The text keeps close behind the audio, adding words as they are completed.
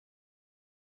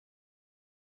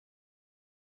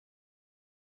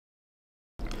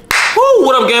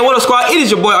up, gang? What up, squad? It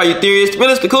is your boy, Are You Theorist? Man,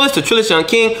 it's the coolest, the trillest young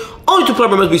king. Only two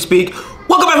platforms as we speak.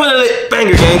 Welcome back with another lit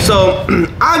banger, gang. So,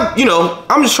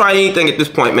 I'm just trying anything at this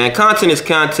point, man. Content is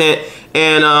content,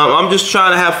 and I'm just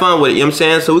trying to have fun with it, you know what I'm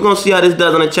saying? So we're gonna see how this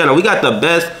does on the channel. We got the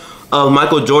best of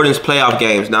Michael Jordan's playoff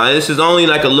games. Now, this is only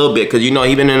like a little bit, because you know,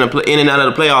 he's been in and out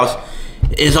of the playoffs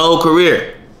his whole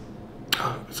career.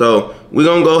 So, we're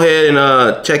gonna go ahead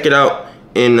and check it out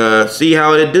and see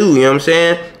how it do, you know what I'm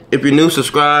saying? If you're new,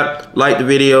 subscribe, like the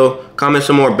video, comment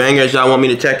some more bangers y'all want me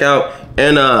to check out.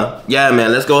 And yeah,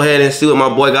 man, let's go ahead and see what my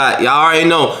boy got. Y'all already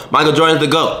know Michael Jordan's the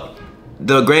GOAT.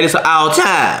 The greatest of all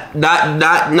time.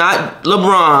 Not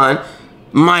LeBron,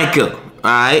 Michael.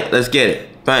 Alright, let's get it.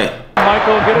 Bang.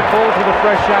 Michael, get it full to the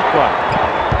fresh shot clock.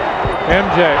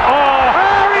 MJ. Oh,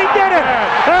 Harry did it!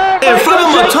 In front of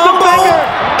Mutombo?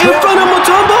 In front of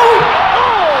Mutombo?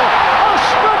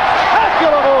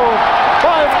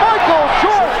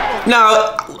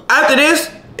 Now, after this,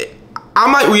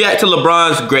 I might react to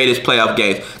LeBron's greatest playoff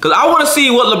games. Because I want to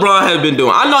see what LeBron has been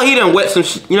doing. I know he done wet some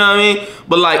shit, you know what I mean?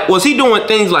 But, like, was he doing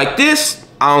things like this?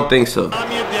 I don't think so. Down,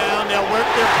 they'll work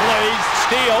their plays.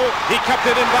 Steal. He kept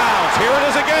it in bounds. Here it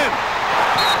is again.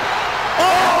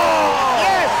 Oh,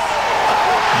 yes!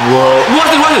 Whoa. Watch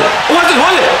it.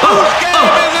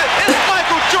 It's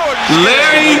Michael Jordan.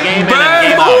 Larry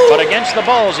Bird. But against the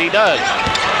Bulls, he does.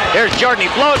 Here's Jordan,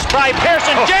 he blows by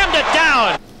Pearson, jammed it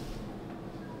down.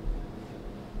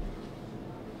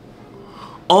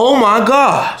 Oh my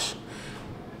gosh.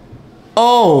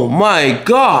 Oh my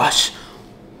gosh.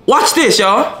 Watch this,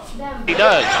 y'all. He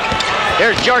does.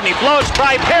 Here's Jordan, he blows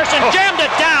by Pearson, jammed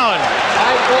it down.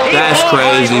 That's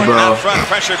crazy, bro.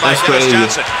 That's crazy.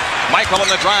 Michael on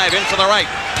the drive, in for the right.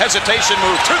 Hesitation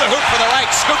move, to the hoop for the right.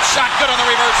 Scoop shot, good on the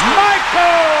reverse.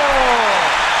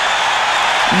 Michael!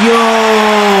 Yo!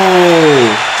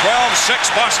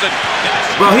 12-6 Boston.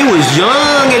 Bro, he was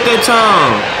young at that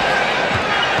time.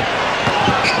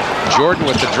 Jordan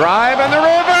with the drive and the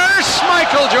reverse.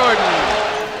 Michael Jordan.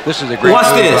 This is a great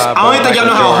Watch this. I don't even think y'all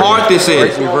know how hard this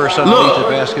is. Great reverse underneath the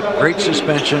basket. Great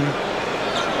suspension.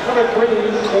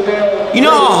 You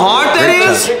know how hard that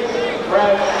is? A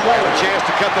chance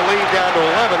to cut the lead down to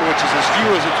 11, which is as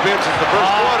few as it's been since the first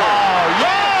quarter.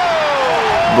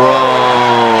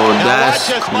 Bro, that's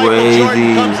crazy.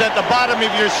 Jordan comes at the bottom of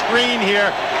your screen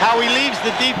here, how he leaves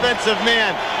the defensive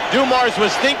man. Dumars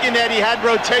was thinking that he had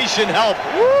rotation help.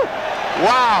 Woo.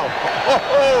 Wow.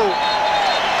 Oh.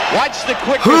 Watch the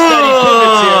quickness that he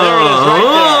pivots here. There it is, right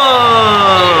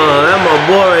there. That's my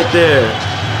boy right there.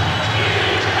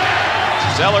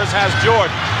 Sellers has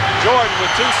Jordan. Jordan with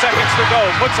 2 seconds to go,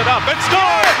 puts it up and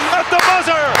scores at the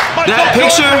buzzer. That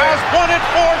picture has won it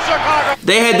for Chicago.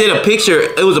 They had did a picture.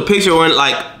 It was a picture when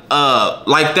like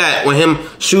that when him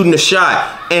shooting the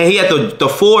shot, and he had the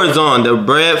fours on, the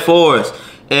red fours,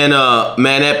 and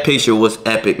man, that picture was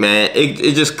epic, man.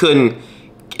 It just couldn't.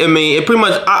 I mean, it pretty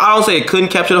much. I don't say it couldn't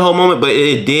capture the whole moment, but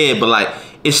it did. But like,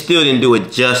 it still didn't do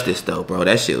it justice, though, bro.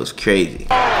 That shit was crazy.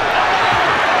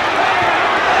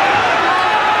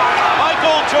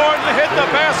 Hit the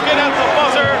basket at the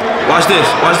buzzer. Watch this.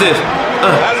 As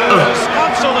a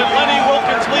disconsolate Lenny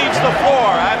Wilkins leaves the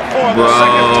floor, and for the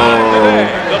second time today,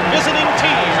 the visiting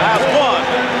team has won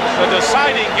the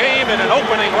deciding game in an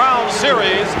opening round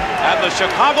series, and the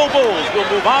Chicago Bulls will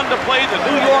move on to play the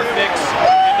New York Knicks.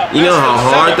 You know how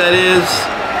hard that is?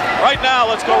 Right now,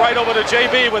 let's go right over to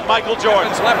JB with Michael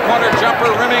Jordan. Left corner jumper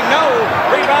rimming, no.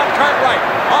 Rebound Cartwright,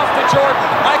 off to Jordan.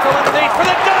 Michael underneath for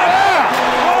the dunk.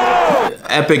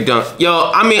 Epic dunk. Yo,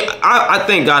 I mean, I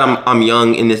thank God I'm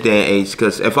young in this day and age,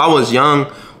 because if I was young,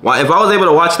 if I was able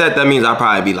to watch that, that means I'd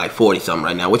probably be like 40 something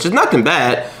right now, which is nothing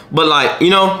bad, but like, you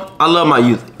know, I love my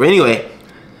youth. But anyway,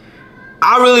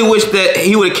 I really wish that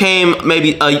he would have came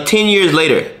maybe 10 years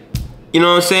later. You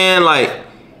know what I'm saying? Like,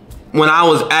 when I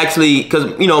was actually,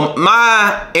 because, you know,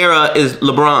 my era is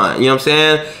LeBron, you know what I'm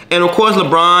saying? And of course,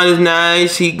 LeBron is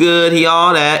nice, he good, he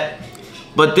all that,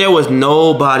 but there was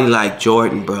nobody like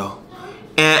Jordan, bro.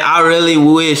 And I really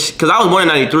wish, because I was born in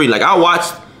 '93, like I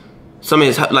watched some of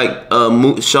his like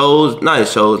shows, not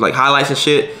his shows, like highlights and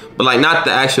shit, but like not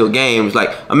the actual games. Like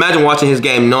imagine watching his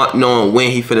game not knowing when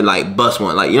he finna like bust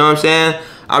one, like, you know what I'm saying?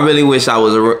 I really wish I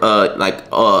was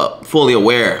fully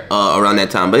aware around that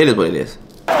time, but it is what it is.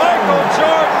 Michael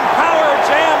Jordan, power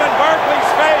jam in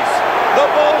Barkley's face. The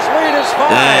Bulls lead is 5.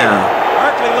 Damn.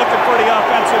 Barkley looking for the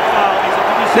offensive foul.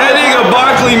 That nigga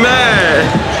Barkley mad.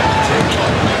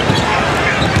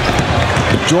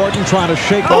 Jordan trying to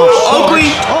shake off Oakley.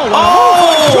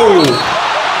 Oh!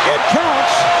 It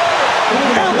counts.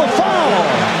 And the foul.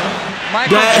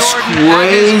 Michael That's Jordan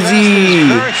crazy.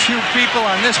 Very few people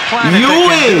on this planet.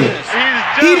 Ewing.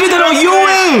 He did that on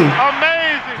Ewing.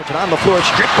 Amazing. Puts it on the floor,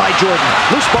 stripped by Jordan.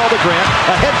 Loose ball to Grant.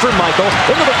 Ahead for Michael.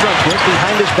 Into the front court.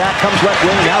 Behind his back comes left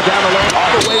wing. Now down the lane.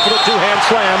 All the way for the two-hand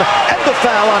slam. And the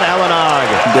foul on Allen Ogg.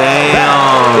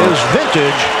 Damn. That is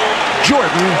vintage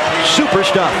Jordan super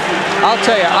stuff. I'll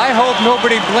tell you, I hope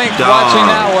nobody blinked watching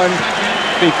that one,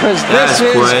 because this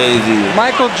is crazy.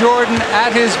 Michael Jordan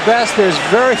at his best. There's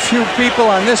very few people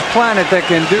on this planet that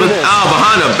can do this. Oh,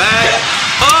 behind the back.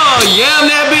 Oh, yam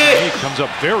that bit. He comes up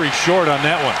very short on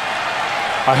that one.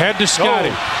 Ahead to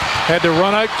Scotty. Had to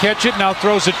run out, catch it, now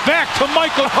throws it back to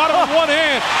Michael. Caught it with one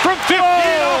hand from 15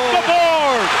 off the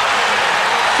board.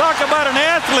 Talk about an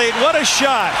athlete. What a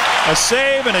shot. A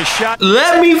save and a shot.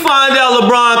 Let me find out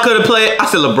LeBron could have played. I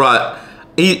said LeBron.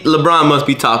 LeBron must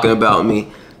be talking about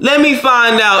me. Let me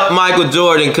find out Michael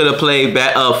Jordan could have played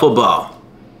football.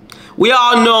 We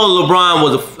all know LeBron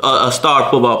was a star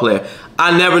football player.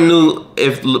 I never knew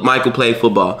if Michael played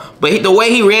football. But the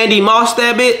way he Randy Moss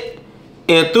that bit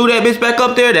and threw that bitch back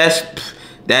up there,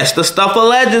 that's the stuff of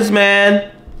legends,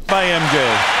 man. By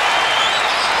MJ.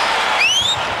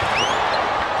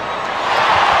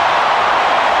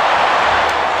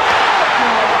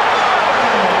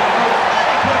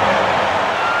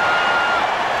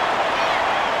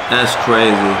 That's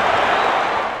crazy. Up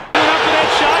to that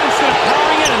shot instead of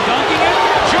throwing it and dunking it.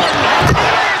 Jordan has the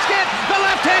basket. The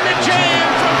left-handed jam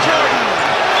from Jordan.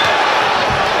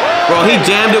 Bro, he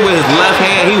jammed it with his left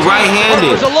hand. He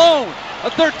right-handed. Was alone.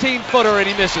 A 13-footer and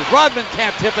he misses. Rodman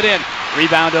can't tip it in.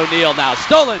 Rebound O'Neal now.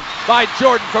 Stolen by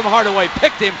Jordan from Hardaway.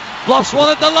 Picked him. Bluffs one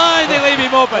at the line. They leave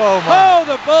him open. Oh,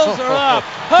 the Bulls are up.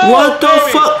 Oh, what the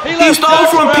fuck? He stole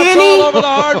from Penny? All over the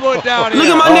hardwood down Look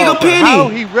here. at my nigga Penny. How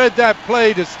he read that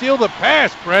play to steal the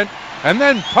pass, Brent, and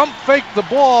then pump fake the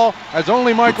ball as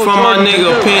only Michael From Jordan my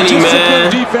nigga Penny,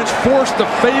 Disciplined man. defense forced the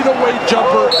fadeaway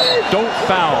jumper. Don't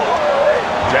foul.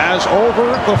 Jazz over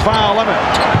the foul limit.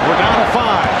 We're down to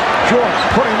 5. Jordan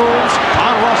putting moves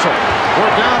on Russell.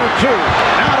 We're down to 2.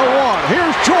 Now to 1.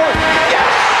 Here's Jordan.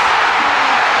 Yes!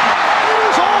 It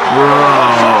is all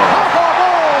Bro.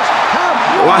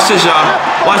 Watch this, y'all.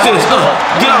 Watch this.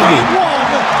 Get off me. One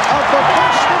of the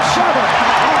best of 7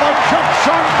 on the jump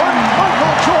shot by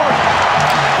Michael Jordan.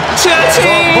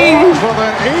 Cha-ching! With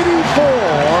an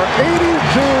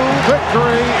 84-82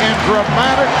 victory in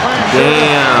dramatic fashion.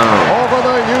 Damn. Over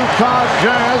the Utah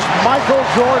Jazz, Michael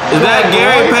Jordan. Is that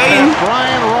Gary Payton?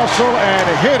 Brian Russell and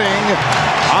hitting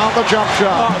on the jump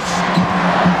shot.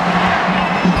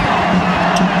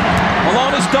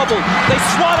 Malone is doubled. They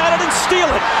swat at it and steal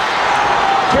it.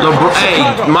 Hey,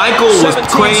 Michael was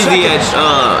crazy at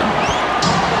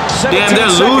damn, they're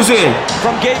losing.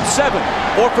 From game 7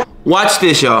 or from Watch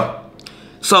this, y'all.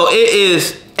 So it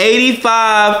is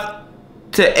 85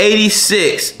 to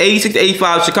 86. 86 to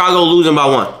 85. Chicago losing by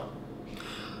 1.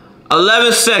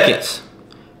 11 seconds.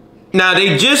 Now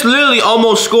they just literally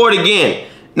almost scored again.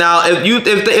 Now if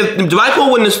Michael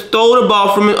wouldn't have stole the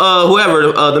ball from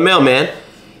whoever, the mailman,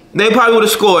 they probably would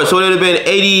have scored. So it would have been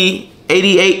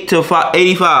 88 to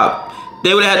 85.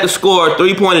 They would have had to score a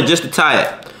 3-pointer just to tie it.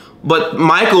 But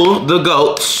Michael, the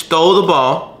GOAT, stole the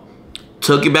ball,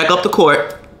 took it back up the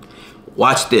court.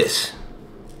 Watch this.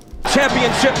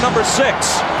 championship number 6.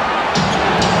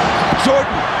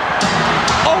 Jordan.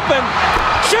 Open.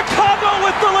 Chicago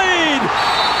with the lead.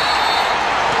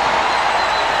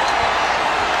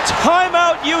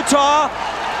 Timeout, Utah.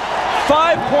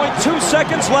 5.2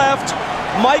 seconds left.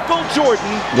 Michael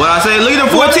Jordan. What I say? Look at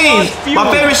them 14s.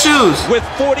 My favorite shoes. With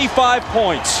 45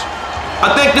 points.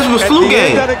 I think this was flu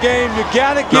game. At the end of the game, you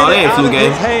gotta get it out flu of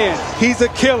game. his hands. He's a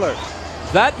killer.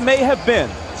 That may have been.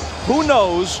 Who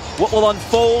knows what will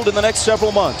unfold in the next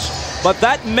several months? But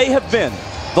that may have been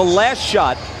the last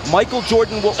shot Michael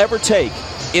Jordan will ever take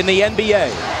in the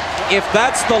NBA. If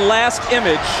that's the last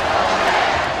image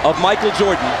of Michael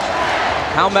Jordan,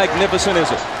 how magnificent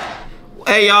is it?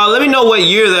 Hey y'all, let me know what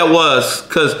year that was,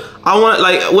 cause I want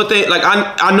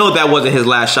I know that wasn't his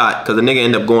last shot, cause the nigga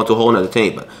ended up going to a whole nother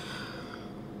team. But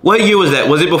what year was that?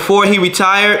 Was it before he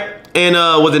retired? And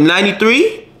was it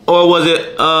 93 or was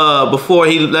it before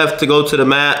he left to go to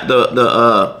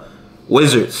the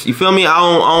Wizards? You feel me? I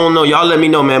don't know. Y'all let me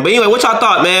know, man. But anyway, what y'all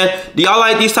thought, man? Do y'all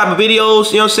like these type of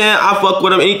videos? You know what I'm saying? I fuck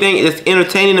with them. Anything that's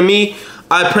entertaining to me,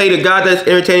 I pray to God that's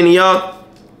entertaining to y'all.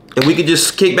 If we could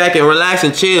just kick back and relax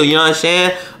and chill, you know what I'm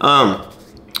saying?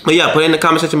 But yeah, put it in the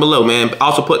comment section below, man.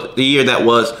 Also put the year that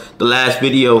was the last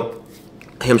video,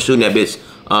 him shooting that bitch,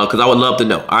 because I would love to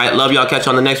know. All right, love y'all. Catch you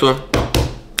on the next one.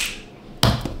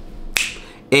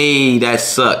 Hey, that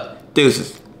sucked.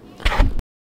 Deuces.